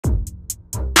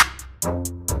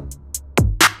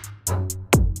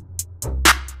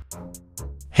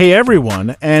Hey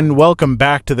everyone, and welcome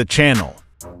back to the channel.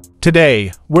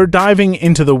 Today, we're diving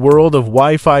into the world of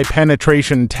Wi-Fi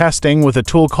penetration testing with a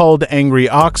tool called Angry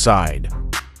Oxide.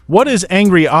 What is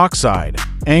Angry Oxide?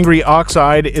 Angry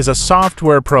Oxide is a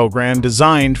software program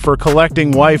designed for collecting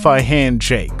Wi-Fi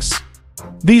handshakes.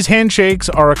 These handshakes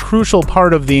are a crucial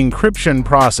part of the encryption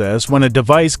process when a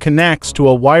device connects to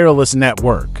a wireless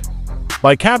network.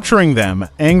 By capturing them,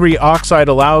 Angry Oxide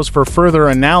allows for further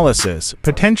analysis,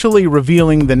 potentially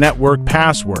revealing the network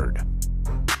password.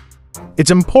 It's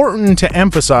important to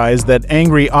emphasize that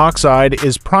Angry Oxide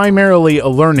is primarily a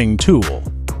learning tool.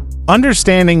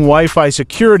 Understanding Wi-Fi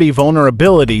security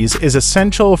vulnerabilities is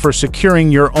essential for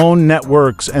securing your own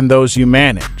networks and those you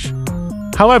manage.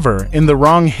 However, in the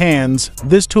wrong hands,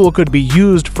 this tool could be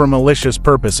used for malicious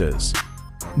purposes.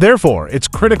 Therefore, it's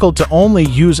critical to only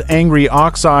use Angry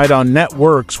Oxide on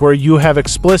networks where you have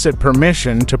explicit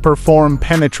permission to perform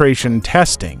penetration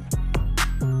testing.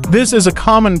 This is a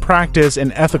common practice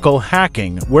in ethical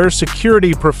hacking, where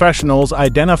security professionals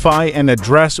identify and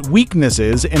address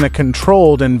weaknesses in a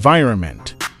controlled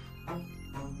environment.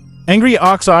 Angry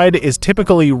Oxide is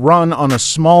typically run on a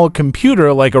small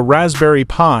computer like a Raspberry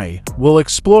Pi. We'll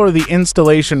explore the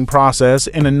installation process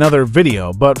in another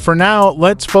video, but for now,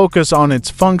 let's focus on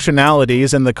its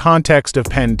functionalities in the context of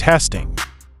pen testing.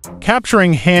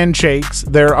 Capturing handshakes.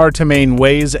 There are two main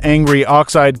ways Angry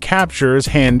Oxide captures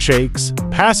handshakes: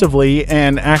 passively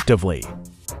and actively.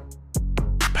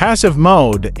 Passive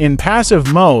mode. In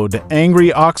passive mode,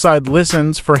 Angry Oxide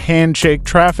listens for handshake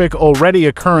traffic already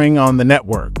occurring on the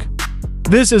network.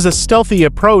 This is a stealthy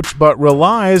approach but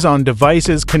relies on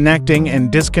devices connecting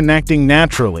and disconnecting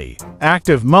naturally.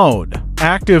 Active mode.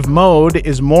 Active mode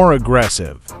is more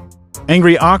aggressive.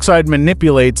 Angry Oxide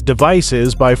manipulates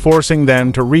devices by forcing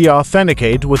them to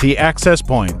re-authenticate with the access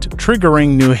point,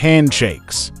 triggering new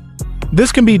handshakes.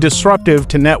 This can be disruptive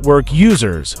to network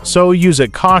users, so use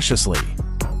it cautiously.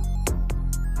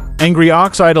 Angry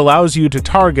Oxide allows you to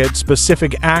target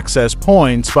specific access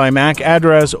points by MAC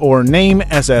address or name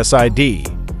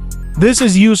SSID. This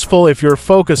is useful if you're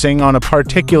focusing on a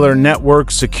particular network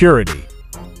security.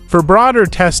 For broader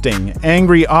testing,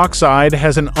 Angry Oxide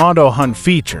has an auto-hunt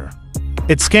feature.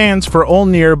 It scans for all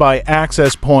nearby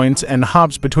access points and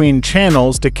hops between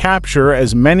channels to capture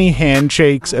as many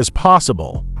handshakes as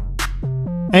possible.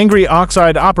 Angry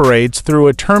Oxide operates through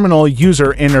a terminal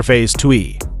user interface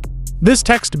TUI. This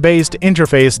text-based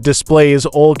interface displays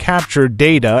all captured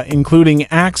data, including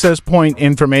access point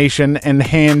information and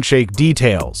handshake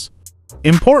details.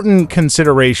 Important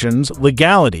considerations: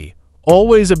 legality.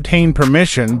 Always obtain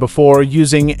permission before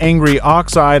using Angry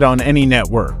Oxide on any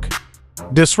network.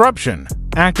 Disruption.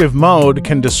 Active mode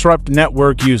can disrupt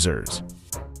network users.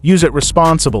 Use it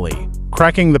responsibly.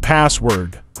 Cracking the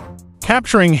password.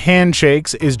 Capturing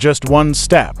handshakes is just one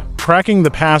step. Cracking the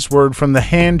password from the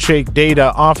handshake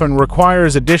data often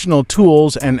requires additional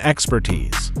tools and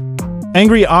expertise.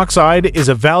 Angry Oxide is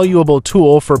a valuable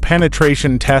tool for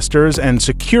penetration testers and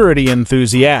security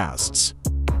enthusiasts.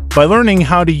 By learning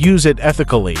how to use it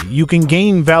ethically, you can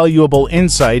gain valuable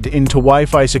insight into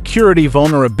Wi-Fi security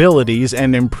vulnerabilities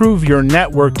and improve your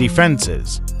network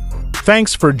defenses.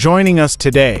 Thanks for joining us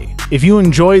today. If you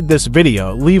enjoyed this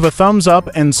video, leave a thumbs up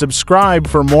and subscribe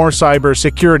for more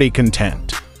cybersecurity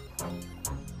content.